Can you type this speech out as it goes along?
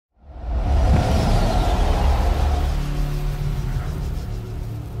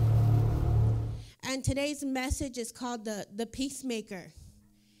And today's message is called the peacemaker.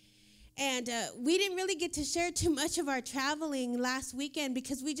 And we didn't really get to share too much of our traveling last weekend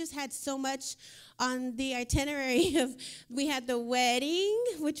because we just had so much on the itinerary we had the wedding,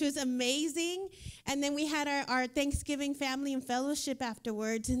 which was amazing. And then we had our Thanksgiving family and fellowship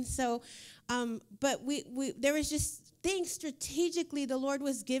afterwards. And so, but there was just things strategically the Lord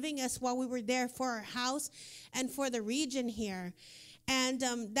was giving us while we were there for our house and for the region here. And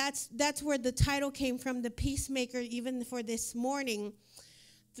that's where the title came from, the peacemaker, even for this morning.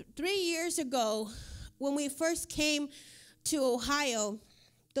 3 years ago, when we first came to Ohio,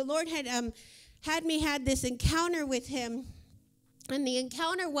 the Lord had me had this encounter with him. And the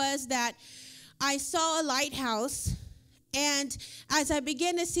encounter was that I saw a lighthouse. And as I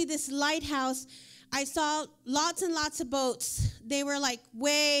began to see this lighthouse, I saw lots and lots of boats. They were like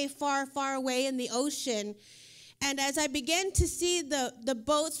way far, far away in the ocean. And as I began to see the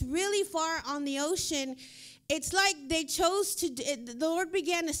boats really far on the ocean, it's like they chose to, the Lord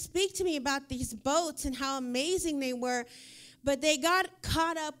began to speak to me about these boats and how amazing they were, but they got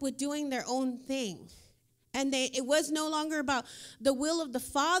caught up with doing their own thing. And it was no longer about the will of the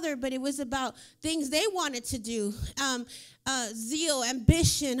Father, but it was about things they wanted to do, zeal,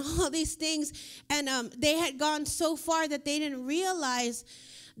 ambition, all these things. And they had gone so far that they didn't realize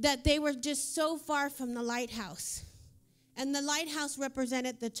that they were just so far from the lighthouse. And the lighthouse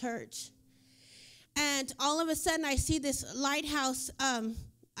represented the church. And all of a sudden, I see this lighthouse.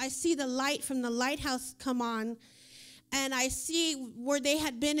 I see the light from the lighthouse come on. And I see where they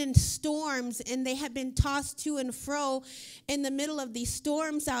had been in storms, and they had been tossed to and fro in the middle of these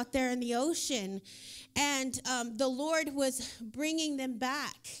storms out there in the ocean. And the Lord was bringing them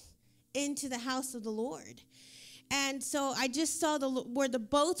back into the house of the Lord. And so I just saw where the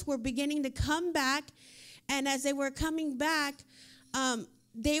boats were beginning to come back. And as they were coming back,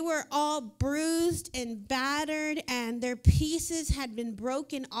 they were all bruised and battered, and their pieces had been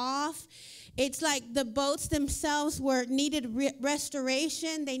broken off. It's like the boats themselves needed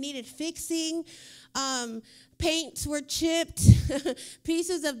restoration. They needed fixing. Paints were chipped.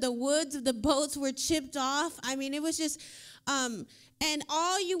 Pieces of the woods of the boats were chipped off. I mean, it was just, and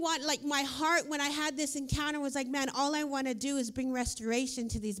all you want, like my heart when I had this encounter was like, man, all I want to do is bring restoration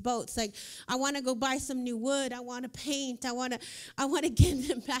to these boats. Like, I want to go buy some new wood. I want to paint. I want to get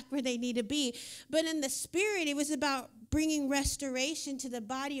them back where they need to be. But in the spirit, it was about bringing restoration to the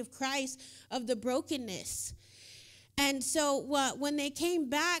body of Christ of the brokenness. And so when they came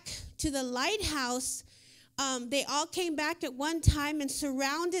back to the lighthouse, they all came back at one time and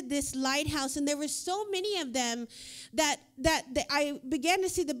surrounded this lighthouse. And there were so many of them that I began to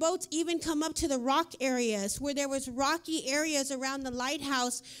see the boats even come up to the rock areas, where there was rocky areas around the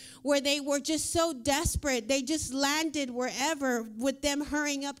lighthouse where they were just so desperate. They just landed wherever with them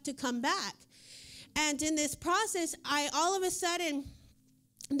hurrying up to come back. And in this process, all of a sudden,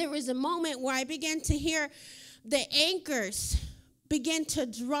 there was a moment where I began to hear the anchors begin to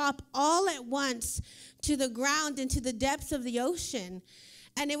drop all at once to the ground into the depths of the ocean.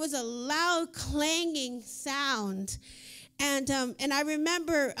 And it was a loud clanging sound. And I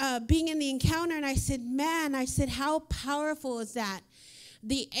remember being in the encounter, and I said, how powerful is that?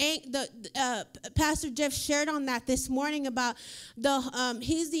 Pastor Jeff shared on that this morning about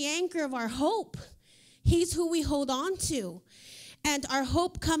he's the anchor of our hope. He's who we hold on to. And our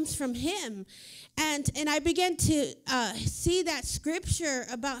hope comes from him. And I began to see that scripture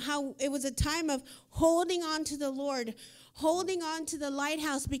about how it was a time of holding on to the Lord, holding on to the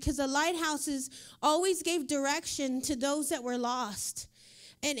lighthouse, because the lighthouses always gave direction to those that were lost.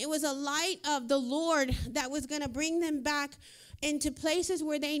 And it was a light of the Lord that was going to bring them back into places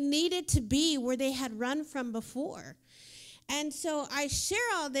where they needed to be, where they had run from before. And so I share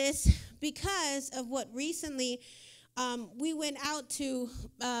all this because of what recently we went out to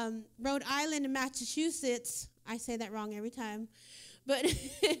Rhode Island and Massachusetts. I say that wrong every time, but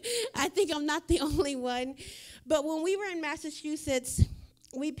I think I'm not the only one. But when we were in Massachusetts,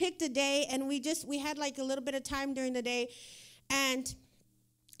 we picked a day, and we had like a little bit of time during the day, and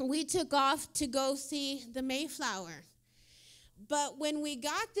we took off to go see the Mayflower. But when we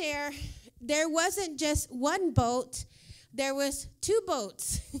got there, there wasn't just one boat, there was two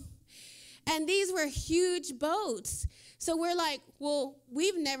boats. And these were huge boats. So we're like, well,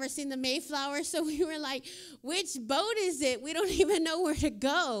 we've never seen the Mayflower. So we were like, which boat is it? We don't even know where to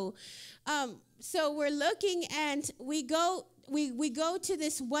go. So we're looking, and we go to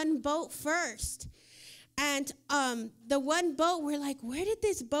this one boat first. And the one boat, we're like, where did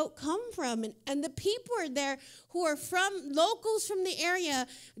this boat come from? And the people are there who are locals from the area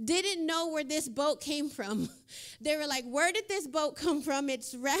didn't know where this boat came from. They were like, where did this boat come from?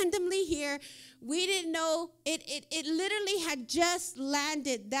 It's randomly here. We didn't know. It literally had just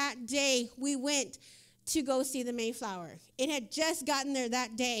landed that day we went to go see the Mayflower. It had just gotten there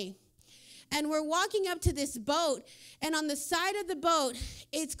that day. And we're walking up to this boat, and on the side of the boat,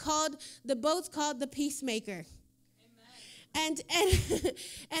 the boat's called the Peacemaker. Amen.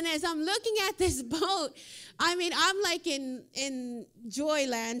 And as I'm looking at this boat, I mean, I'm like in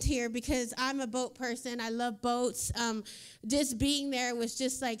joyland here because I'm a boat person. I love boats. Just being there was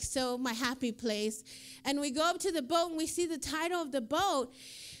just like so my happy place. And we go up to the boat, and we see the title of the boat.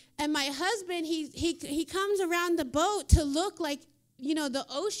 And my husband, he comes around the boat to look like, the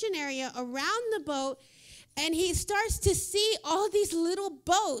ocean area around the boat, and he starts to see all these little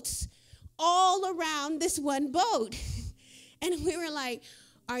boats all around this one boat. And we were like,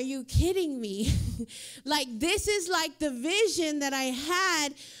 are you kidding me? Like, this is like the vision that I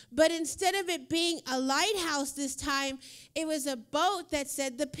had, but instead of it being a lighthouse this time, it was a boat that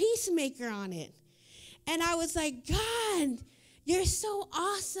said the Peacemaker on it. And I was like, God, you're so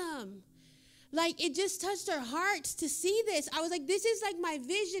awesome. Like, it just touched our hearts to see this. I was like, this is like my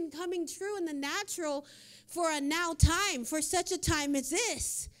vision coming true in the natural for a now time, for such a time as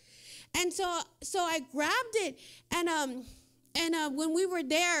this. And so I grabbed it, and when we were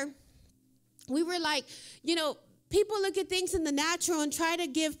there, we were like, people look at things in the natural and try to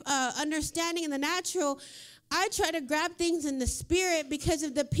give understanding in the natural. I try to grab things in the spirit, because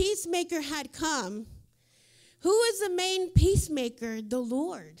if the peacemaker had come, who is the main peacemaker? The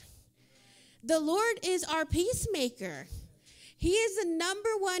Lord. The Lord is our peacemaker. He is the number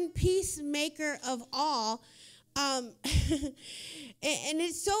one peacemaker of all. And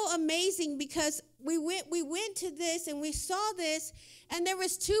it's so amazing because we went to this and we saw this, and there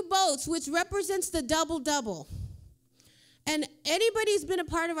was 2 boats, which represents the double-double. And anybody who's been a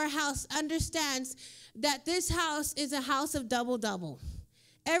part of our house understands that this house is a house of double-double.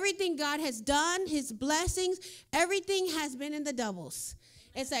 Everything God has done, his blessings, everything has been in the doubles.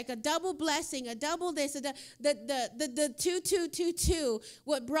 It's like a double blessing, a double this, the 2, 2, 2, 2,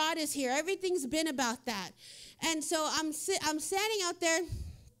 what brought us here. Everything's been about that. And so I'm standing out there,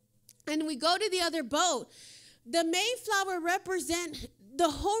 and we go to the other boat. The Mayflower represent, the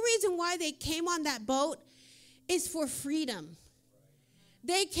whole reason why they came on that boat is for freedom.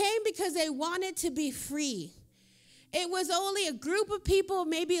 They came because they wanted to be free. It was only a group of people,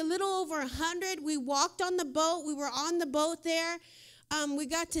 maybe a little over 100. We walked on the boat. We were on the boat there. We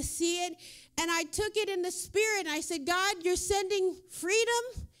got to see it, and I took it in the spirit, and I said, God, you're sending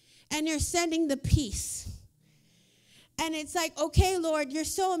freedom, and you're sending the peace. And it's like, okay, Lord, you're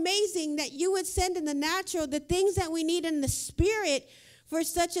so amazing that you would send in the natural the things that we need in the spirit for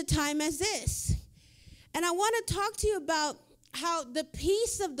such a time as this. And I want to talk to you about how the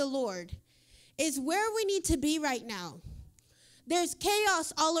peace of the Lord is where we need to be right now. There's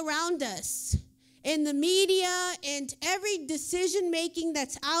chaos all around us. In the media and every decision making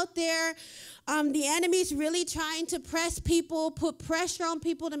that's out there, the enemy's really trying to press people, put pressure on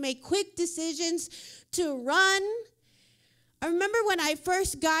people to make quick decisions, to run. I remember when I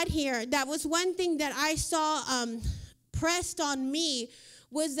first got here, that was one thing that I saw pressed on me,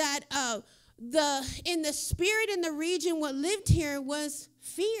 was that in the spirit in the region, what lived here was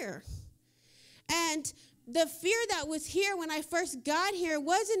fear. And the fear that was here when I first got here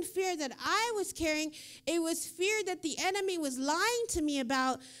wasn't fear that I was carrying. It was fear that the enemy was lying to me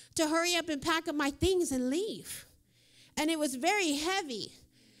about, to hurry up and pack up my things and leave. And it was very heavy.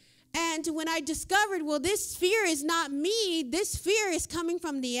 And when I discovered, well, this fear is not me. This fear is coming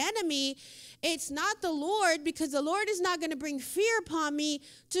from the enemy. It's not the Lord, because the Lord is not going to bring fear upon me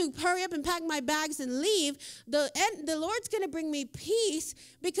to hurry up and pack my bags and leave. The Lord's going to bring me peace,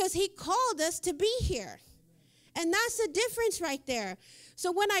 because he called us to be here. And that's the difference right there.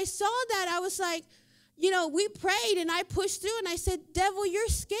 So when I saw that, I was like, we prayed, and I pushed through, and I said, devil, you're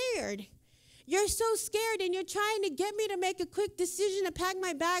scared. You're so scared, and you're trying to get me to make a quick decision to pack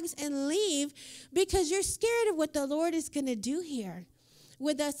my bags and leave, because you're scared of what the Lord is going to do here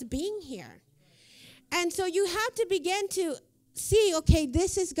with us being here. And so you have to begin to see, okay,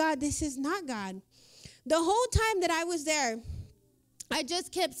 this is God, this is not God. The whole time that I was there, I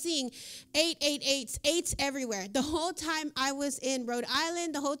just kept seeing 888s, eights everywhere. The whole time I was in Rhode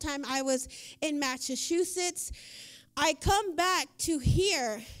Island, the whole time I was in Massachusetts. I come back to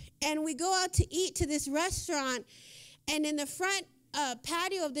here, and we go out to eat to this restaurant, and in the front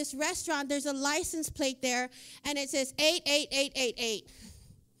patio of this restaurant, there's a license plate there, and it says 88888.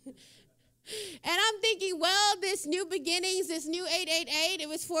 And I'm thinking, well, this new beginnings, this new 888, it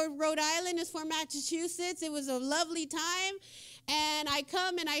was for Rhode Island, it's for Massachusetts. It was a lovely time. And I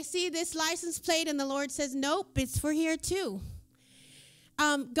come and I see this license plate, and the Lord says, nope, it's for here too.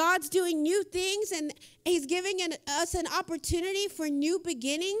 God's doing new things, and he's giving us an opportunity for new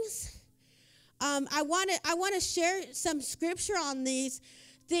beginnings. I want to share some scripture on these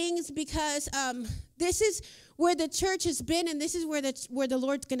things because this is where the church has been, and this is where the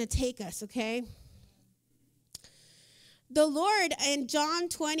Lord's going to take us, okay? The Lord, in John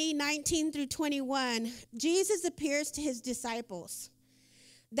 20:19 through 21, Jesus appears to his disciples.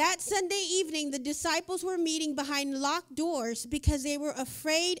 That Sunday evening, the disciples were meeting behind locked doors because they were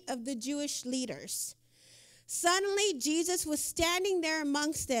afraid of the Jewish leaders. Suddenly, Jesus was standing there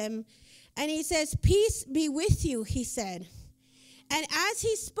amongst them, and he says, "Peace be with you," he said. And as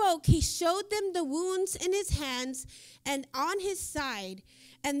he spoke, he showed them the wounds in his hands and on his side,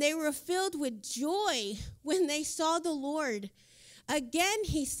 and they were filled with joy when they saw the Lord. Again,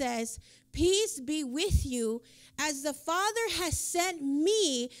 he says, "Peace be with you. As the Father has sent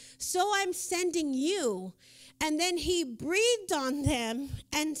me, so I'm sending you." And then he breathed on them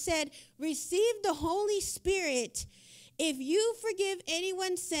and said, "Receive the Holy Spirit. If you forgive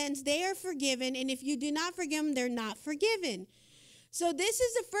anyone's sins, they are forgiven. And if you do not forgive them, they're not forgiven." So this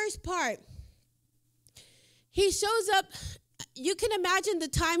is the first part. He shows up. You can imagine the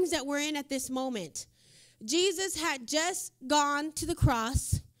times that we're in at this moment. Jesus had just gone to the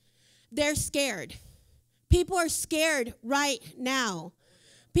cross. They're scared. People are scared right now.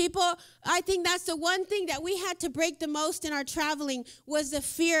 I think that's the one thing that we had to break the most in our traveling was the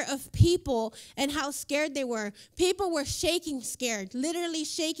fear of people and how scared they were. People were shaking scared, literally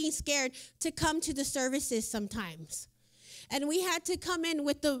shaking scared to come to the services sometimes. And we had to come in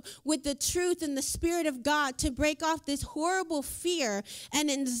with the truth and the Spirit of God to break off this horrible fear and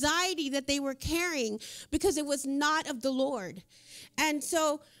anxiety that they were carrying because it was not of the Lord. And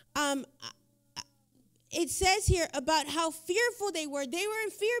so it says here about how fearful they were. They were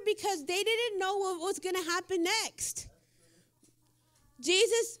in fear because they didn't know what was going to happen next.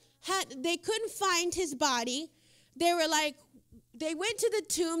 They couldn't find his body. They went to the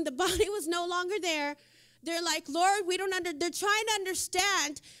tomb. The body was no longer there. They're like, "Lord, they're trying to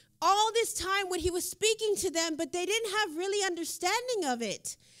understand all this time when he was speaking to them, but they didn't have really understanding of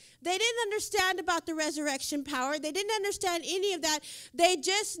it. They didn't understand about the resurrection power. They didn't understand any of that. They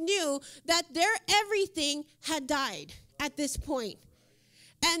just knew that their everything had died at this point.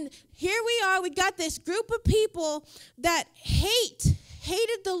 And here we are. We got this group of people that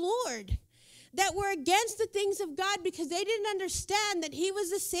hated the Lord, that were against the things of God because they didn't understand that he was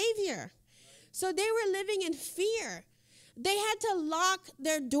the Savior. So they were living in fear. They had to lock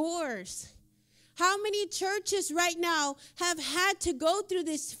their doors. How many churches right now have had to go through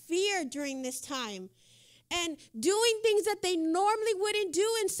this fear during this time and doing things that they normally wouldn't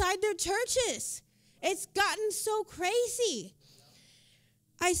do inside their churches? It's gotten so crazy.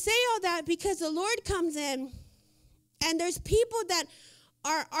 I say all that because the Lord comes in and there's people that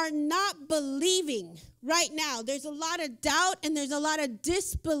are not believing right now. There's a lot of doubt and there's a lot of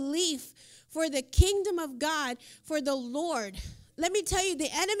disbelief for the kingdom of God, for the Lord. Let me tell you, the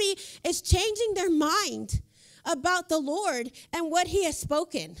enemy is changing their mind about the Lord and what he has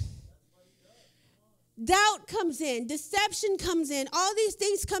spoken. Doubt comes in, deception comes in. All these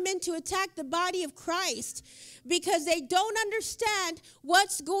things come in to attack the body of Christ because they don't understand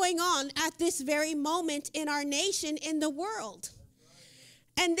what's going on at this very moment in our nation, in the world.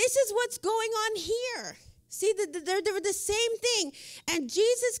 And this is what's going on here. See, they're the same thing. And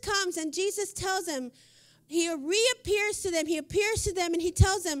Jesus comes and Jesus tells them, he reappears to them. He appears to them and he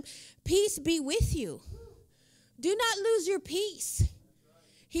tells them, "Peace be with you." Do not lose your peace.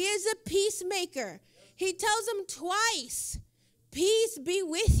 He is a peacemaker. He tells them twice, "Peace be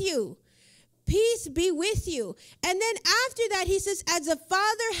with you. Peace be with you." And then after that, he says, "As the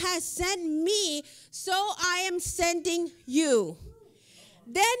Father has sent me, so I am sending you."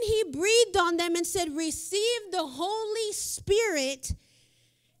 Then he breathed on them and said, "Receive the Holy Spirit."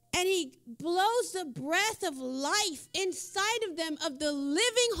 And he blows the breath of life inside of them, of the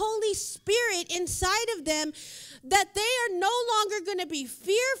living Holy Spirit inside of them, that they are no longer going to be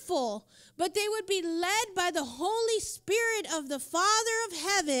fearful, but they would be led by the Holy Spirit of the Father of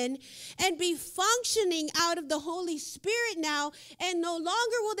heaven and be functioning out of the Holy Spirit now, and no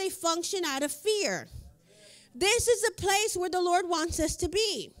longer will they function out of fear. This is a place where the Lord wants us to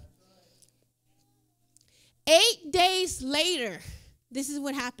be. 8 days later, this is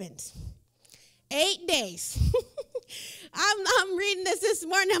what happened. 8 days. I'm reading this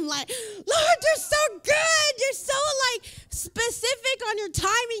morning. I'm like, "Lord, you're so good. You're so specific on your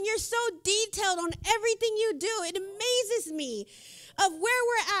timing. You're so detailed on everything you do. It amazes me of where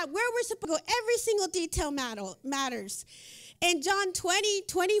we're at, where we're supposed to go. Every single detail matters. In John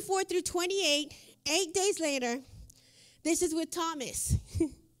 20:24 through 28, 8 days later, this is with Thomas.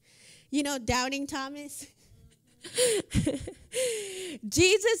 You know, doubting Thomas.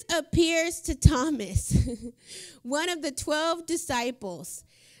 Jesus appears to Thomas, one of the 12 disciples.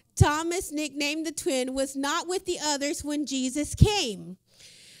 Thomas, nicknamed the twin, was not with the others when Jesus came.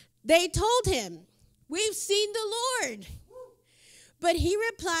 They told him, "We've seen the Lord." But he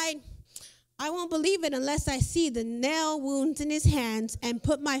replied, "I won't believe it unless I see the nail wounds in his hands and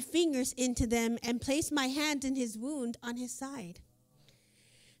put my fingers into them and place my hand in his wound on his side."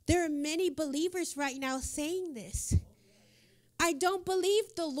 There are many believers right now saying this. I don't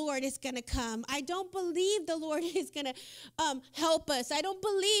believe the Lord is going to come. I don't believe the Lord is going to help us. I don't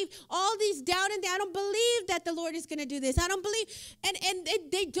believe all these doubt and I don't believe that the Lord is going to do this. I don't believe, and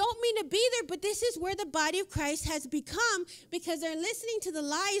they don't mean to be there, but this is where the body of Christ has become because they're listening to the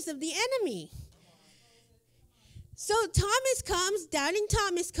lies of the enemy. So Thomas comes, doubting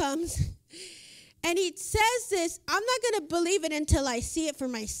Thomas comes, and he says this, "I'm not going to believe it until I see it for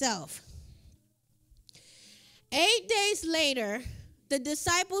myself." 8 days later, the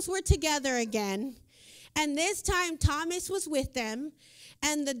disciples were together again, and this time Thomas was with them,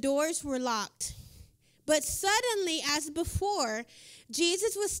 and the doors were locked. But suddenly, as before,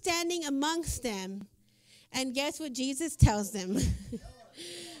 Jesus was standing amongst them, and guess what Jesus tells them?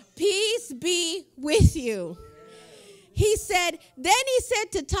 "Peace be with you." Then he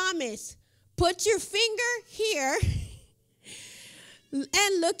said to Thomas, "Put your finger here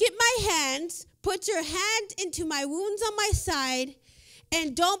and look at my hands. Put your hand into my wounds on my side,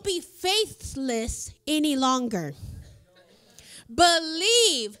 and don't be faithless any longer.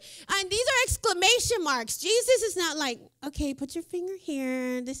 Believe." And these are exclamation marks. Jesus is not like, "Okay, put your finger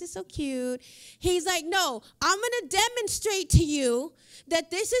here. This is so cute." He's like, "No, I'm going to demonstrate to you that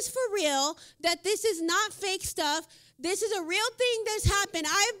this is for real, that this is not fake stuff. This is a real thing that's happened.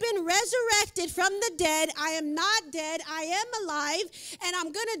 I've been resurrected from the dead. I am not dead. I am alive. And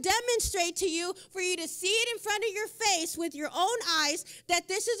I'm going to demonstrate to you for you to see it in front of your face with your own eyes that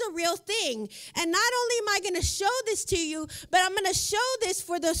this is a real thing. And not only am I going to show this to you, but I'm going to show this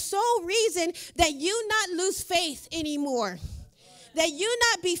for the sole reason that you not lose faith anymore. That you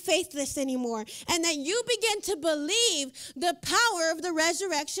not be faithless anymore. And that you begin to believe the power of the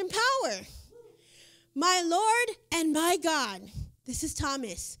resurrection power." "My Lord and my God." This is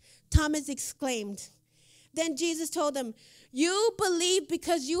Thomas. Thomas exclaimed. Then Jesus told him, "You believe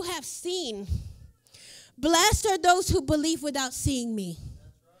because you have seen. Blessed are those who believe without seeing me.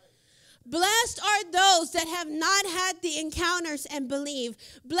 Blessed are those that have not had the encounters and believe.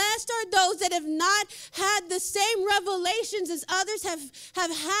 Blessed are those that have not had the same revelations as others have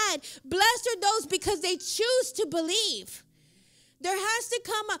had. Blessed are those because they choose to believe." There has to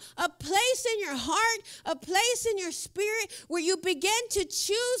come a place in your heart, a place in your spirit where you begin to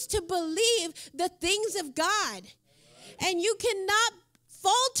choose to believe the things of God. And you cannot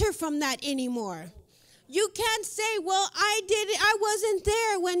falter from that anymore. You can't say, "Well, I wasn't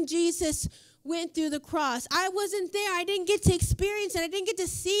there when Jesus went through the cross. I wasn't there. I didn't get to experience it. I didn't get to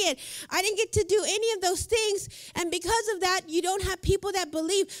see it. I didn't get to do any of those things. And because of that, you don't have people that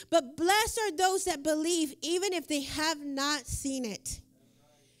believe. But blessed are those that believe, even if they have not seen it."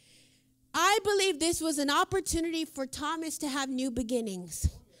 I believe this was an opportunity for Thomas to have new beginnings,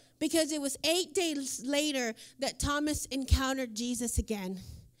 because it was 8 days later that Thomas encountered Jesus again.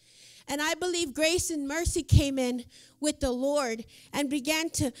 And I believe grace and mercy came in with the Lord and began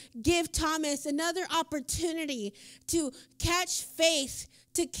to give Thomas another opportunity to catch faith,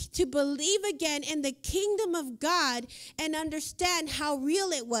 to believe again in the kingdom of God and understand how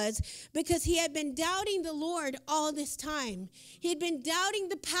real it was, because he had been doubting the Lord all this time. He had been doubting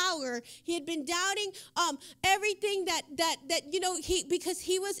the power. He had been doubting everything because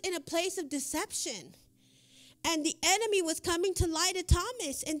he was in a place of deception. And the enemy was coming to lie to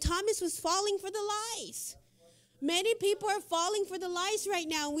Thomas, and Thomas was falling for the lies. Many people are falling for the lies right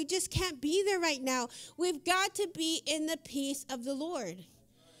now, and we just can't be there right now. We've got to be in the peace of the Lord.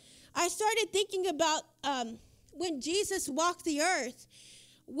 I started thinking about when Jesus walked the earth,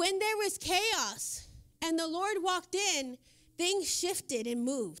 when there was chaos, and the Lord walked in, things shifted and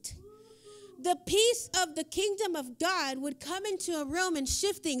moved. The peace of the kingdom of God would come into a room and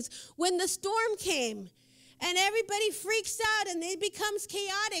shift things. When the storm came, and everybody freaks out and it becomes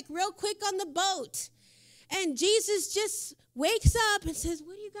chaotic real quick on the boat. And Jesus just wakes up and says,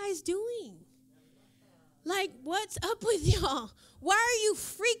 "What are you guys doing? Like, what's up with y'all? Why are you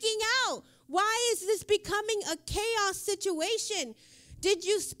freaking out? Why is this becoming a chaos situation? Did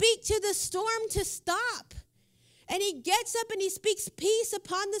you speak to the storm to stop? And he gets up and he speaks peace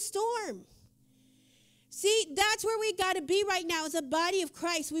upon the storm. See, that's where we got to be right now as a body of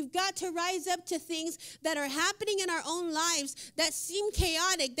Christ. We've got to rise up to things that are happening in our own lives that seem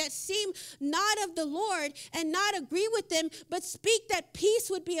chaotic, that seem not of the Lord, and not agree with them, but speak that peace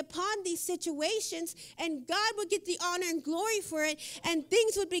would be upon these situations, and God would get the honor and glory for it, and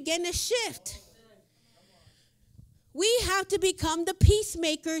things would begin to shift. We have to become the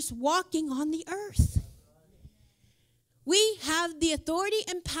peacemakers walking on the earth. We have the authority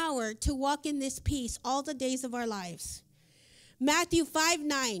and power to walk in this peace all the days of our lives. Matthew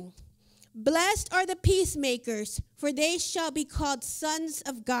 5:9. Blessed are the peacemakers, for they shall be called sons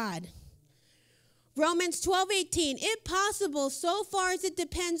of God. Romans 12:18. If possible, so far as it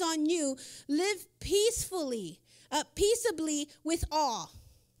depends on you, live peacefully, peaceably with all.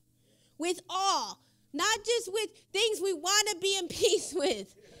 With all. Not just with things we want to be in peace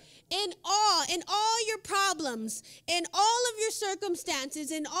with. In all your problems, in all of your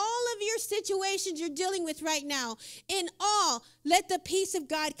circumstances, in all of your situations you're dealing with right now, in all, let the peace of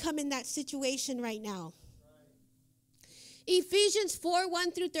God come in that situation right now. Ephesians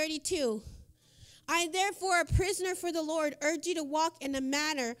 4:1-32. I, therefore, a prisoner for the Lord, urge you to walk in a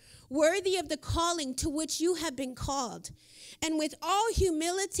manner worthy of the calling to which you have been called, and with all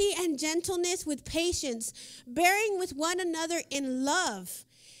humility and gentleness, with patience, bearing with one another in love,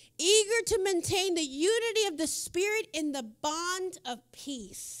 eager to maintain the unity of the Spirit in the bond of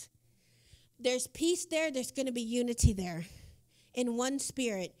peace. There's peace there. There's going to be unity there in one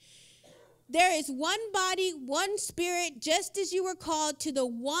Spirit. There is one body, one Spirit, just as you were called to the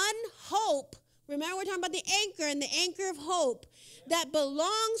one hope. Remember, we're talking about the anchor and the anchor of hope that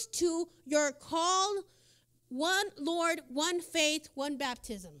belongs to your call. One Lord, one faith, one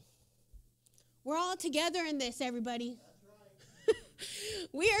baptism. We're all together in this, everybody.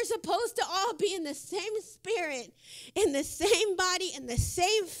 We are supposed to all be in the same spirit, in the same body, in the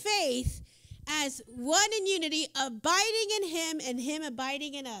same faith, as one in unity, abiding in him and him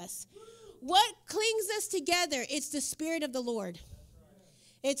abiding in us. What clings us together? It's the Spirit of the Lord.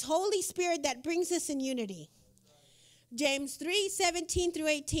 It's Holy Spirit that brings us in unity. James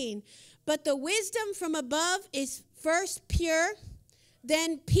 3:17-18. But the wisdom from above is first pure,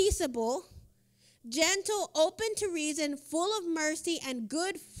 then peaceable, gentle, open to reason, full of mercy and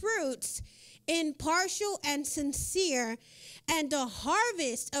good fruits, impartial and sincere, and a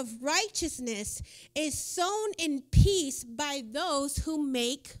harvest of righteousness is sown in peace by those who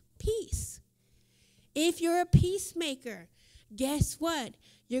make peace. If you're a peacemaker, guess what?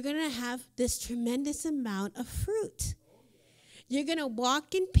 You're going to have this tremendous amount of fruit. You're going to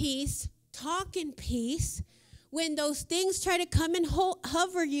walk in peace, talk in peace. When those things try to come and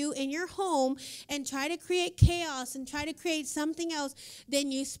hover you in your home and try to create chaos and try to create something else,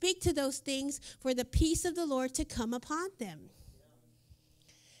 then you speak to those things for the peace of the Lord to come upon them.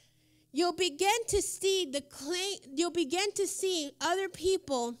 You'll begin to see other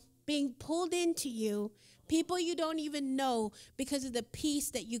people being pulled into you, people you don't even know, because of the peace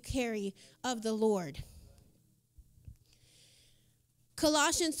that you carry of the Lord.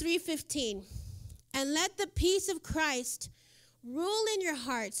 Colossians 3:15. And let the peace of Christ rule in your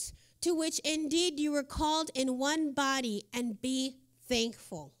hearts, to which indeed you were called in one body, and be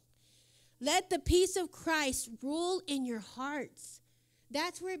thankful. Let the peace of Christ rule in your hearts.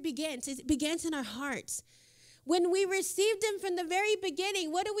 That's where it begins. It begins in our hearts. When we received him from the very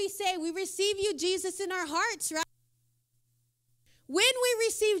beginning, what do we say? We receive you, Jesus, in our hearts, right? When we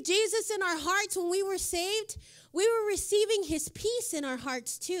received Jesus in our hearts, when we were saved, we were receiving his peace in our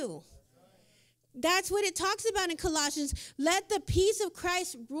hearts too. That's what it talks about in Colossians. Let the peace of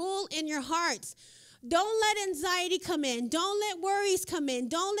Christ rule in your hearts. Don't let anxiety come in. Don't let worries come in.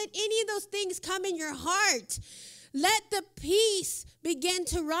 Don't let any of those things come in your heart. Let the peace begin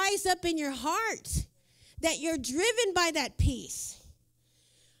to rise up in your heart, that you're driven by that peace.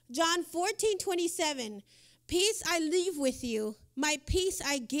 John 14:27. Peace I leave with you. My peace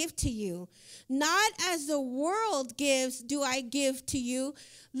I give to you. Not as the world gives do I give to you.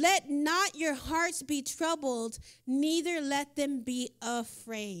 Let not your hearts be troubled, neither let them be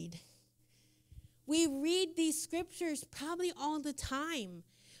afraid. We read these scriptures probably all the time,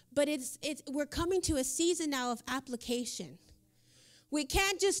 but we're coming to a season now of application. We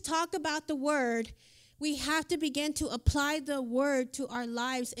can't just talk about the word. We have to begin to apply the word to our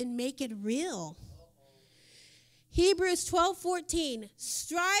lives and make it real. Hebrews 12:14,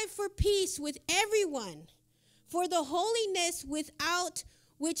 strive for peace with everyone, for the holiness without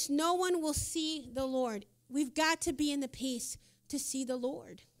which no one will see the Lord. We've got to be in the peace to see the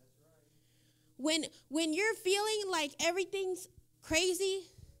Lord. When you're feeling like everything's crazy,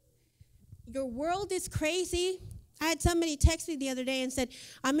 your world is crazy. I had somebody text me the other day and said,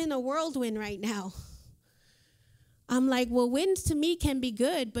 I'm in a whirlwind right now. I'm like, well, winds to me can be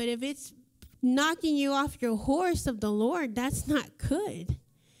good, but if it's knocking you off your horse of the Lord, that's not good.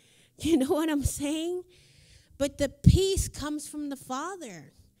 You know what I'm saying? But the peace comes from the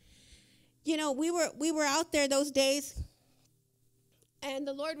Father. You know, we were out there those days, and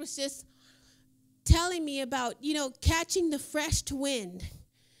the Lord was just telling me about, catching the fresh wind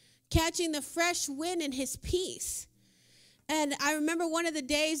in his peace. And I remember one of the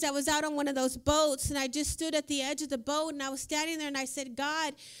days I was out on one of those boats, and I just stood at the edge of the boat, and I was standing there, and I said,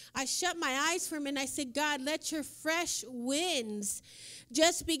 God, I shut my eyes for a minute, and I said, God, let your fresh winds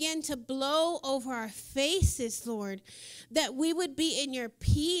just begin to blow over our faces, Lord, that we would be in your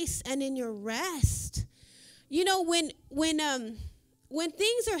peace and in your rest. You know, when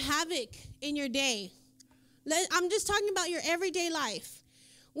things are havoc in your day, I'm just talking about your everyday life.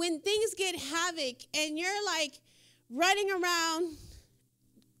 When things get havoc and you're like running around,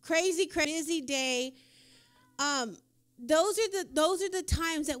 crazy busy day, those are the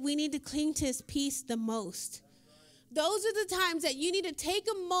times that we need to cling to his peace the most. Those are the times that you need to take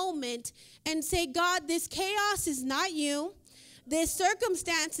a moment and say, God, this chaos is not you. This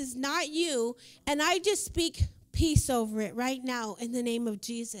circumstance is not you. And I just speak peace over it right now in the name of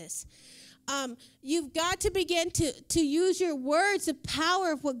Jesus. You've got to begin to use your words, the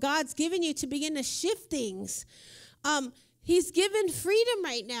power of what God's given you to begin to shift things. He's given freedom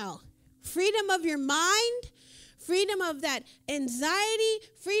right now. Freedom of your mind, freedom of that anxiety,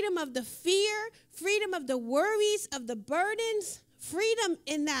 freedom of the fear, freedom of the worries, of the burdens, freedom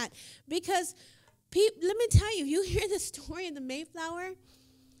in that. Because let me tell you, you hear the story of the Mayflower,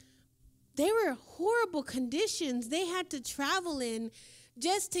 they were horrible conditions they had to travel in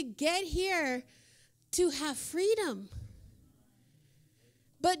just to get here to have freedom.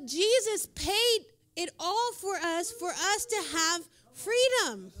 But Jesus paid it all for us to have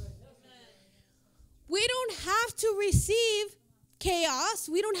freedom. We don't have to receive chaos.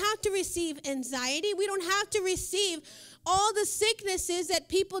 We don't have to receive anxiety. We don't have to receive all the sicknesses that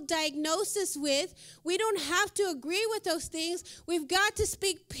people diagnose us with. We don't have to agree with those things. We've got to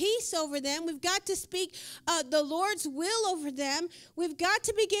speak peace over them. We've got to speak the Lord's will over them. We've got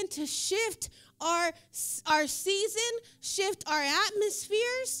to begin to shift our season, shift our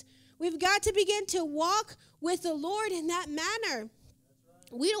atmospheres. We've got to begin to walk with the Lord in that manner.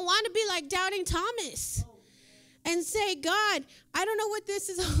 We don't want to be like doubting Thomas and say, God, I don't know what this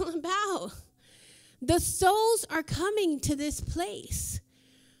is all about. The souls are coming to this place.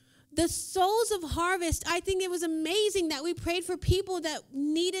 The souls of harvest. I think it was amazing that we prayed for people that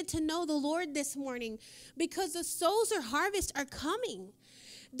needed to know the Lord this morning, because the souls of harvest are coming.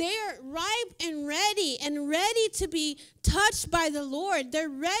 They are ripe and ready to be touched by the Lord. They're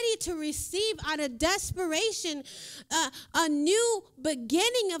ready to receive out of desperation a new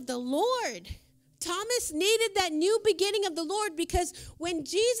beginning of the Lord. Thomas needed that new beginning of the Lord, because when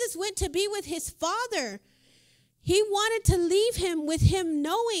Jesus went to be with his Father, he wanted to leave him with him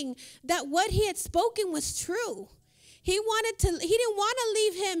knowing that what he had spoken was true. He didn't want to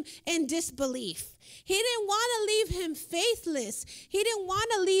leave him in disbelief. He didn't want to leave him faithless. He didn't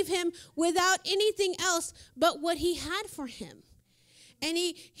want to leave him without anything else but what he had for him. And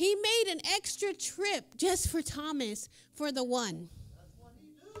he made an extra trip just for Thomas, for the one.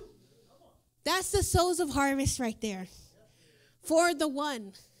 That's the souls of harvest right there. For the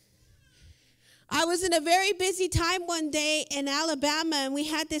one. I was in a very busy time one day in Alabama, and we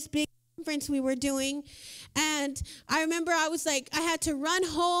had this big conference we were doing. And I remember I had to run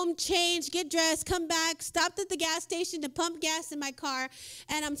home, change, get dressed, come back, stopped at the gas station to pump gas in my car.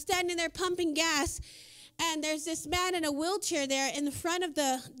 And I'm standing there pumping gas. And there's this man in a wheelchair there in the front of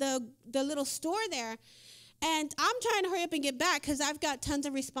the little store there. And I'm trying to hurry up and get back because I've got tons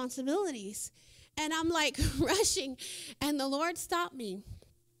of responsibilities. And I'm like rushing. And the Lord stopped me.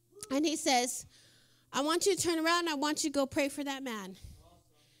 And he says, I want you to turn around. I want you to go pray for that man.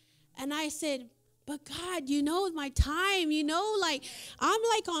 And I said, but God, you know my time, I'm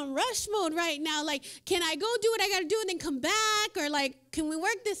like on rush mode right now. Like, can I go do what I got to do and then come back? Or like, can we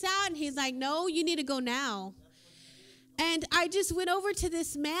work this out? And he's like, no, you need to go now. And I just went over to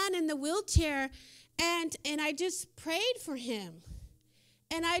this man in the wheelchair and I just prayed for him.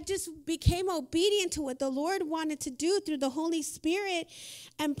 And I just became obedient to what the Lord wanted to do through the Holy Spirit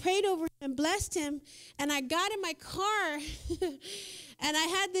and prayed over him and blessed him. And I got in my car and I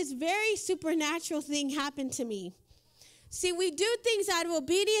had this very supernatural thing happen to me. See, we do things out of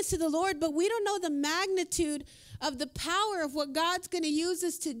obedience to the Lord, but we don't know the magnitude of the power of what God's going to use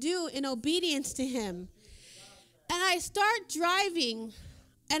us to do in obedience to him. And I start driving,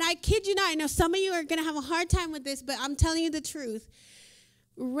 and I kid you not, I know some of you are going to have a hard time with this, but I'm telling you the truth.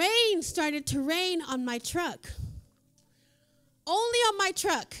 Rain started to rain on my truck. Only on my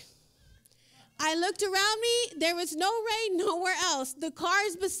truck. I looked around me. There was no rain nowhere else. The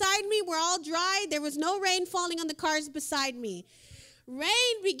cars beside me were all dry. There was no rain falling on the cars beside me.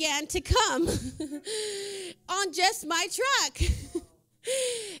 Rain began to come on just my truck.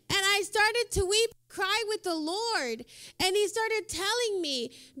 And I started to weep, cry with the Lord. And he started telling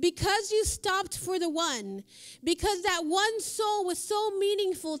me, because you stopped for the one, because that one soul was so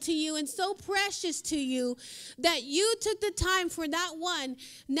meaningful to you and so precious to you, that you took the time for that one,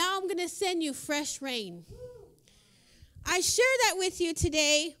 now I'm going to send you fresh rain. I share that with you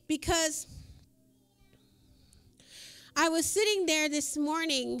today because I was sitting there this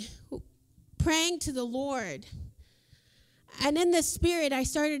morning praying to the Lord. And in the spirit, I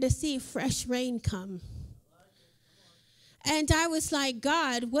started to see fresh rain come. And I was like,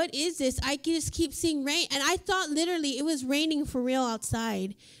 God, what is this? I just keep seeing rain. And I thought literally it was raining for real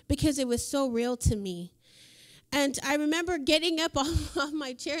outside because it was so real to me. And I remember getting up off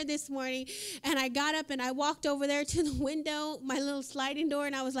my chair this morning, and I got up and I walked over there to the window, my little sliding door,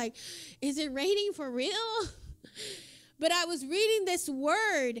 and I was like, is it raining for real? But I was reading this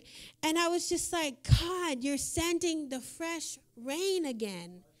word, and I was just like, God, you're sending the fresh rain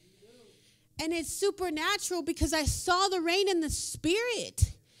again. And it's supernatural because I saw the rain in the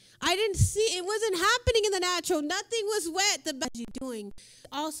spirit. I didn't see, it wasn't happening in the natural. Nothing was wet. The best you're doing.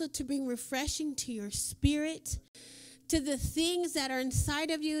 Also to bring refreshing to your spirit, to the things that are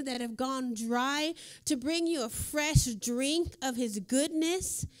inside of you that have gone dry, to bring you a fresh drink of his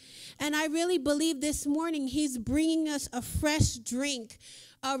goodness. And I really believe this morning he's bringing us a fresh drink,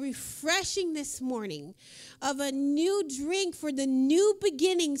 a refreshing this morning of a new drink for the new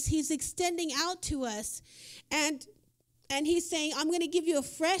beginnings he's extending out to us. And he's saying, I'm going to give you a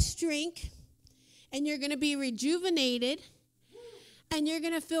fresh drink, and you're going to be rejuvenated, and you're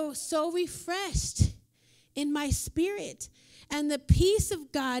going to feel so refreshed in my spirit. And the peace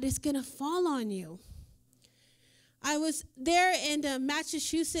of God is going to fall on you. I was there in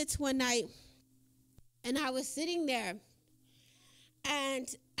Massachusetts one night, and I was sitting there. And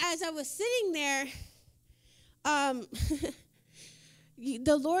as I was sitting there,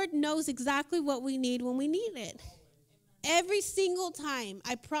 the Lord knows exactly what we need when we need it. Every single time,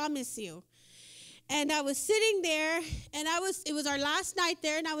 I promise you. And I was sitting there, and it was our last night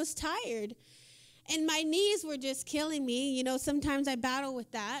there, and I was tired. And my knees were just killing me. You know, sometimes I battle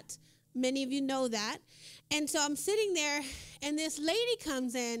with that. Many of you know that. And so I'm sitting there, and this lady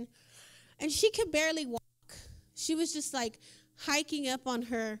comes in, and she could barely walk. She was just like hiking up on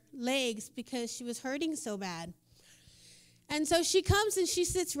her legs because she was hurting so bad. And so she comes, and she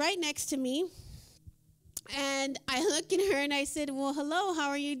sits right next to me. And I looked at her, and I said, well, hello, how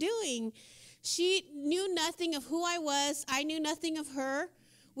are you doing? She knew nothing of who I was. I knew nothing of her.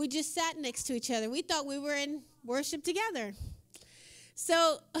 We just sat next to each other. We thought we were in worship together.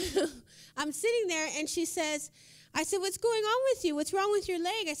 So I'm sitting there, and she says, I said, what's going on with you? What's wrong with your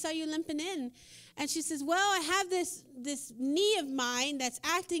leg? I saw you limping in. And she says, well, I have this knee of mine that's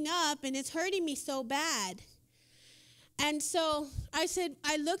acting up, and it's hurting me so bad. And so I said,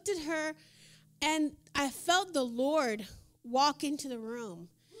 I looked at her, and I felt the Lord walk into the room.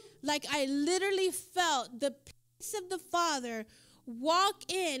 Like I literally felt the peace of the Father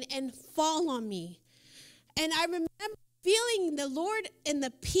walk in and fall on me. And I remember feeling the Lord and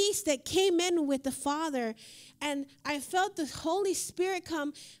the peace that came in with the Father. And I felt the Holy Spirit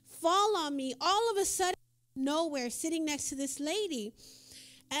come fall on me all of a sudden, nowhere, sitting next to this lady.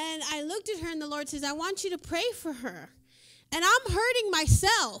 And I looked at her, and the Lord says, I want you to pray for her. And I'm hurting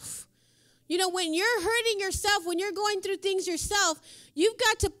myself. You know, when you're hurting yourself, when you're going through things yourself, you've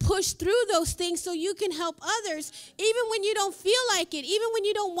got to push through those things so you can help others, even when you don't feel like it, even when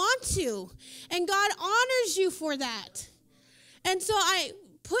you don't want to. And God honors you for that. And so I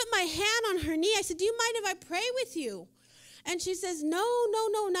put my hand on her knee. I said, do you mind if I pray with you? And she says, no,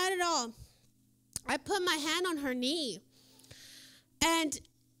 not at all. I put my hand on her knee. And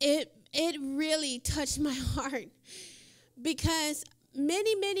it really touched my heart because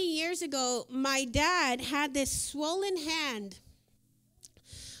many, many years ago, my dad had this swollen hand.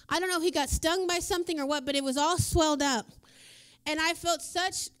 I don't know if he got stung by something or what, but it was all swelled up. And I felt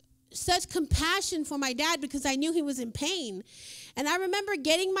such compassion for my dad because I knew he was in pain. And I remember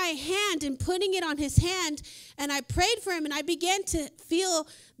getting my hand and putting it on his hand, and I prayed for him, and I began to feel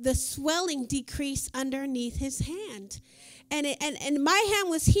the swelling decrease underneath his hand. And my hand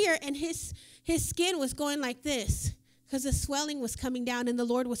was here, and his skin was going like this because the swelling was coming down, and the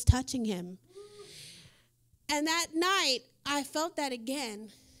Lord was touching him. And that night, I felt that again.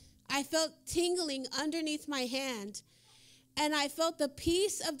 I felt tingling underneath my hand. And I felt the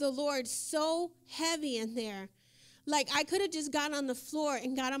peace of the Lord so heavy in there. Like I could have just gone on the floor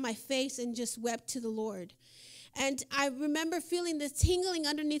and got on my face and just wept to the Lord. And I remember feeling this tingling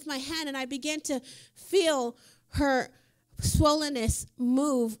underneath my hand, and I began to feel her swollenness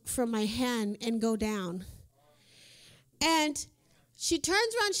move from my hand and go down. And she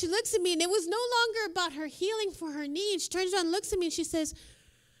turns around, she looks at me, and it was no longer about her healing for her knee. She turns around and looks at me, and she says,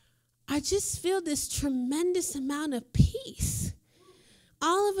 I just feel this tremendous amount of peace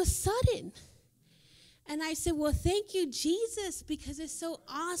all of a sudden. And I said, well, thank you, Jesus, because it's so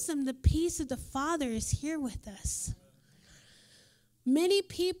awesome. The peace of the Father is here with us. Many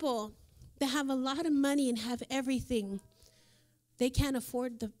people that have a lot of money and have everything, they can't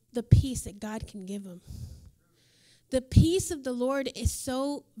afford the peace that God can give them. The peace of the Lord is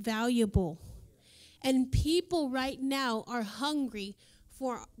so valuable. And people right now are hungry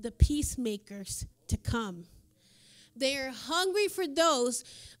for the peacemakers to come. They are hungry for those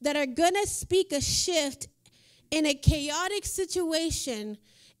that are going to speak a shift in a chaotic situation,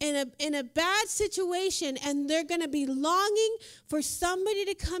 in a bad situation, and they're going to be longing for somebody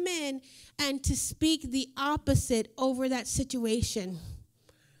to come in and to speak the opposite over that situation.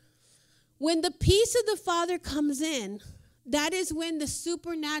 When the peace of the Father comes in, that is when the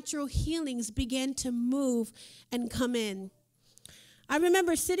supernatural healings begin to move and come in. I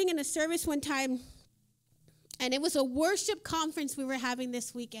remember sitting in a service one time, and it was a worship conference we were having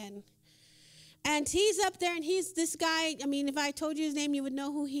this weekend. And he's up there, and he's this guy. I mean, if I told you his name, you would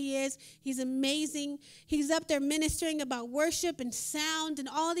know who he is. He's amazing. He's up there ministering about worship and sound and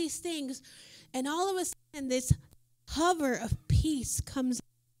all these things. And all of a sudden, this hover of peace comes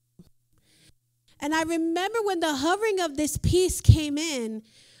in. And I remember when the hovering of this peace came in,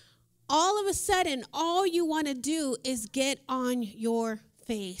 all of a sudden, all you want to do is get on your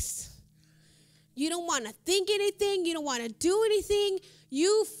face. You don't want to think anything. You don't want to do anything.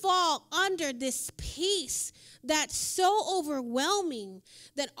 You fall under this peace that's so overwhelming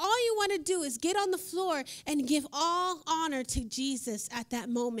that all you want to do is get on the floor and give all honor to Jesus at that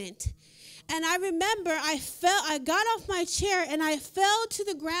moment. And I remember I got off my chair and I fell to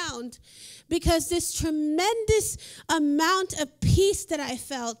the ground because this tremendous amount of peace that I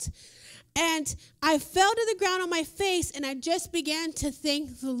felt. And I fell to the ground on my face, and I just began to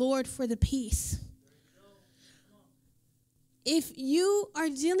thank the Lord for the peace. If you are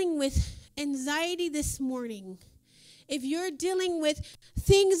dealing with anxiety this morning, if you're dealing with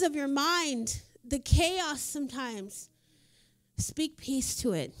things of your mind, the chaos sometimes, speak peace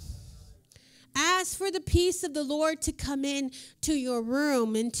to it. Ask for the peace of the Lord to come in to your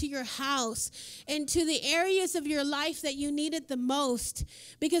room, into your house, into the areas of your life that you need it the most,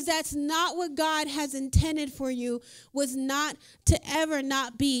 because that's not what God has intended for you, was not to ever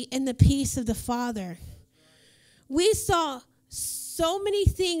not be in the peace of the Father. We saw so many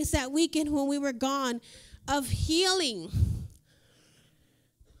things that weekend when we were gone of healing.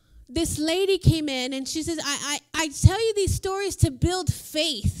 This lady came in and she says, I tell you these stories to build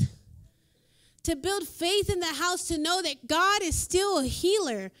faith. To build faith in the house, to know that God is still a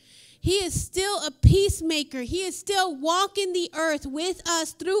healer. He is still a peacemaker. He is still walking the earth with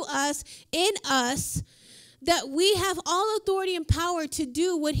us, through us, in us, that we have all authority and power to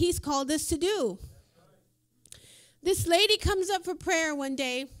do what he's called us to do. This lady comes up for prayer one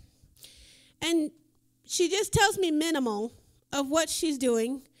day, and she just tells me minimal of what she's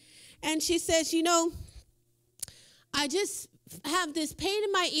doing. And she says, I just have this pain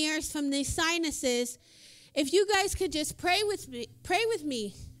in my ears from these sinuses. If you guys could just pray with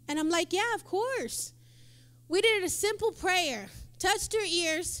me. And I'm like, yeah, of course. We did a simple prayer, touched her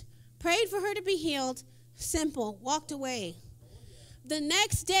ears, prayed for her to be healed, simple, walked away. The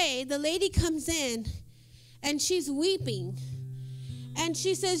next day, the lady comes in and she's weeping. And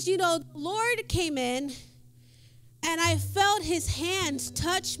she says, the Lord came in and I felt his hands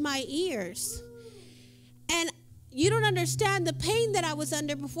touch my ears. And you don't understand the pain that I was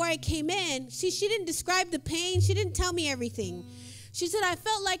under before I came in. See, she didn't describe the pain. She didn't tell me everything. She said, I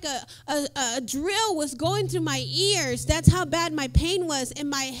felt like a drill was going through my ears. That's how bad my pain was. And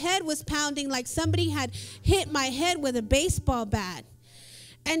my head was pounding like somebody had hit my head with a baseball bat.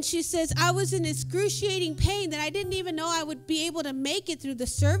 And she says, I was in excruciating pain that I didn't even know I would be able to make it through the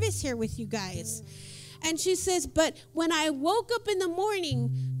service here with you guys. And she says, but when I woke up in the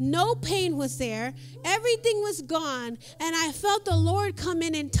morning, no pain was there. Everything was gone. And I felt the Lord come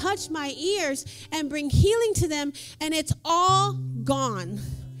in and touch my ears and bring healing to them. And it's all gone.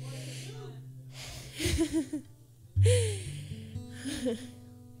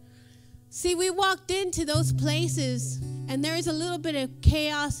 See, we walked into those places and there is a little bit of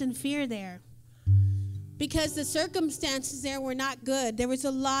chaos and fear there because the circumstances there were not good. There was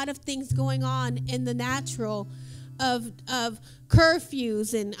a lot of things going on in the natural of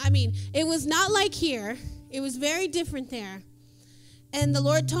curfews. And I mean, it was not like here. It was very different there. And the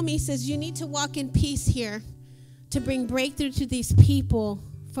Lord told me, he says, you need to walk in peace here to bring breakthrough to these people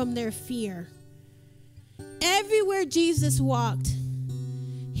from their fear. Everywhere Jesus walked,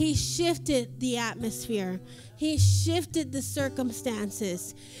 he shifted the atmosphere. He shifted the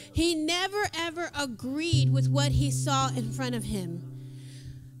circumstances. He never, ever agreed with what he saw in front of him.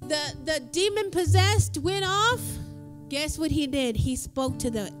 The demon-possessed went off. Guess what he did? He spoke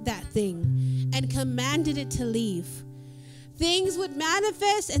to that thing and commanded it to leave. Things would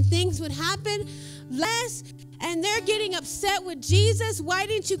manifest and things would happen less. And they're getting upset with Jesus. Why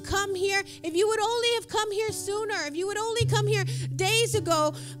didn't you come here? If you would only have come here sooner, if you would only come here days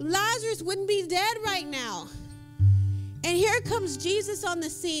ago, Lazarus wouldn't be dead right now. And here comes Jesus on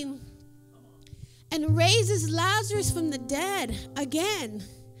the scene and raises Lazarus from the dead again.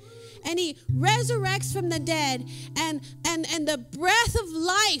 And he resurrects from the dead. And the breath of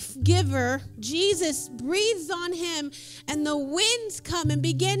life giver, Jesus, breathes on him. And the winds come and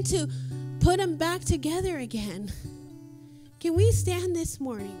begin to put them back together again. Can we stand this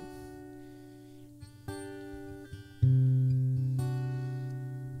morning?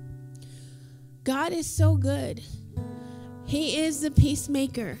 God is so good. He is the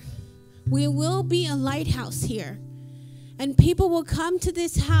peacemaker. We will be a lighthouse here. And people will come to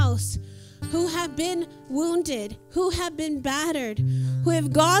this house who have been wounded, who have been battered, who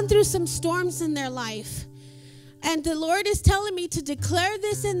have gone through some storms in their life. And the Lord is telling me to declare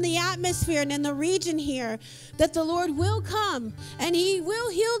this in the atmosphere and in the region here, that the Lord will come and he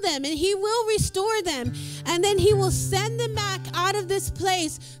will heal them and he will restore them. And then he will send them back out of this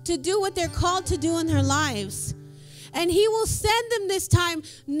place to do what they're called to do in their lives. And he will send them this time,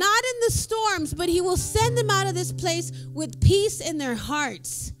 not in the storms, but he will send them out of this place with peace in their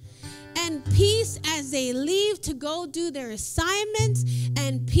hearts. And peace as they leave to go do their assignments,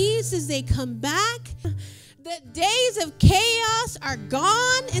 and peace as they come back. The days of chaos are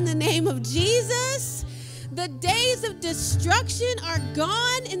gone in the name of Jesus. The days of destruction are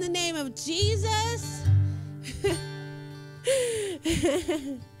gone in the name of Jesus.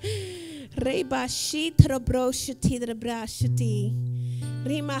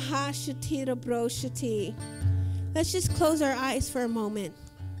 Let's just close our eyes for a moment.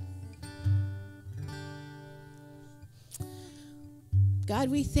 God,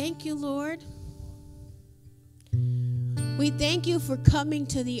 we thank you, Lord. We thank you for coming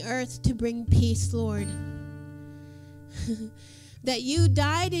to the earth to bring peace, Lord. That you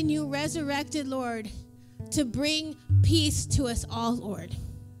died and you resurrected, Lord, to bring peace to us all, Lord.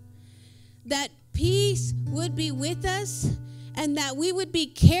 That peace would be with us and that we would be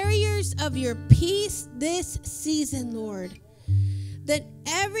carriers of your peace this season, Lord. That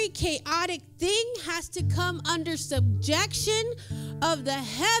every chaotic thing has to come under subjection of the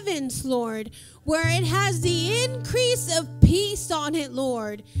heavens, Lord, where it has the increase of peace on it,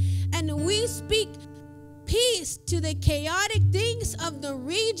 Lord. And we speak peace to the chaotic things of the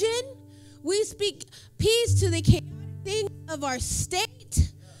region. We speak peace to the chaotic things of our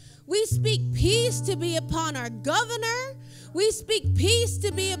state. We speak peace to be upon our governor. We speak peace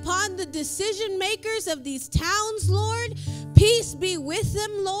to be upon the decision makers of these towns, Lord. Peace be with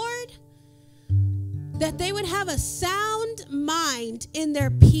them, Lord. That they would have a sound mind in their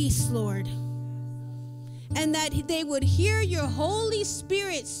peace, Lord. And that they would hear your Holy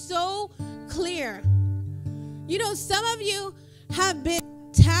Spirit so clear. You know, some of you have been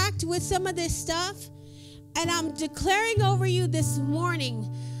attacked with some of this stuff. And I'm declaring over you this morning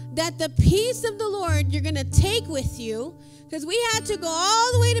that the peace of the Lord you're going to take with you. Because we had to go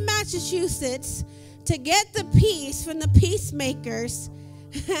all the way to Massachusetts to get the peace from the peacemakers.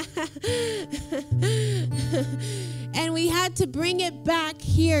 And we had to bring it back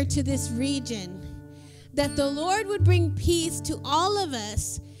here to this region. That the Lord would bring peace to all of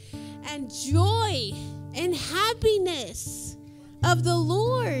us and joy and happiness of the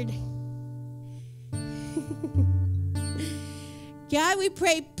Lord. God, we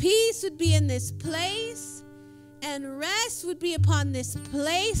pray peace would be in this place and rest would be upon this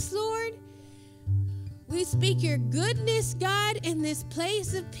place, Lord. We speak your goodness, God, in this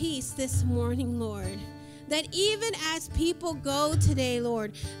place of peace this morning, Lord. That even as people go today,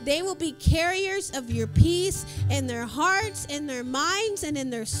 Lord, they will be carriers of your peace in their hearts, in their minds, and in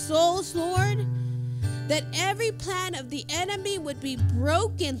their souls, Lord. That every plan of the enemy would be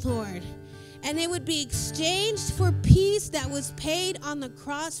broken, Lord, and it would be exchanged for peace that was paid on the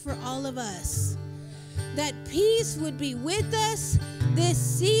cross for all of us. That peace would be with us this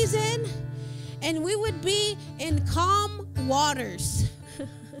season, and we would be in calm waters,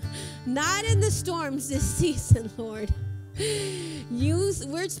 not in the storms this season, Lord. You're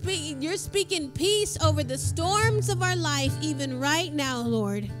speaking peace over the storms of our life even right now,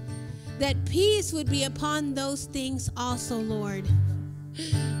 Lord. That peace would be upon those things also, Lord.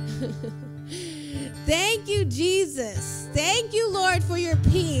 Thank you, Jesus. Thank you, Lord, for your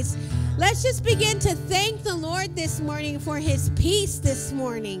peace. Let's just begin to thank the Lord this morning for his peace this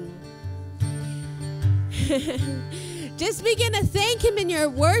morning. Just begin to thank him in your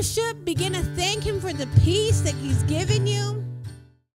worship. Begin to thank him for the peace that he's given you.